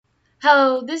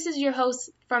Hello, this is your host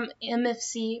from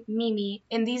MFC, Mimi,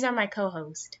 and these are my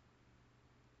co-hosts.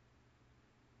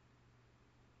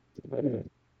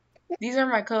 These are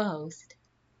my co-hosts.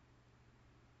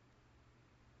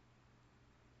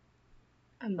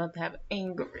 I'm about to have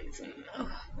aneurysm.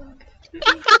 Oh,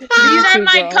 these are too,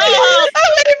 my girl. co-hosts.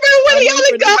 I'm waiting for I'm Willie waiting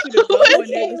for to Nikki to go. go,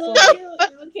 and they're just like,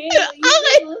 Okay,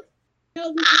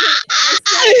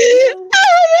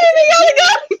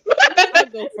 I'll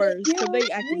go first because they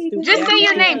acting stupid. Just say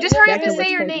your name. Just hurry up and say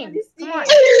your name. Come on.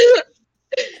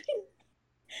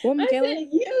 Well, I Michaela, said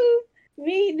you,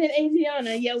 me, then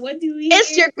Adriana. Yeah, what do we?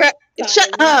 It's your hear? shut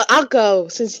up. I'll go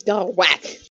since y'all whack.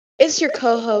 It's your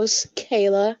co-host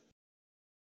Kayla.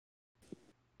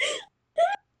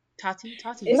 Tati.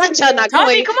 Not y'all not Tati,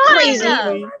 going come on.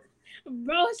 crazy.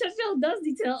 Bro, shut your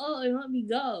dusty tail up and let me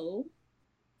go.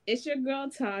 It's your girl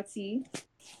Tati.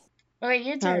 Okay,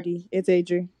 your turn. howdy, it's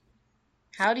Adri.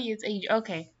 Howdy, it's age.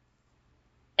 Okay.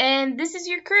 And this is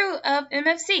your crew of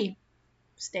MFC.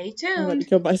 Stay I'm about to tuned.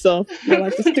 kill myself. My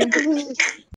life is stupid.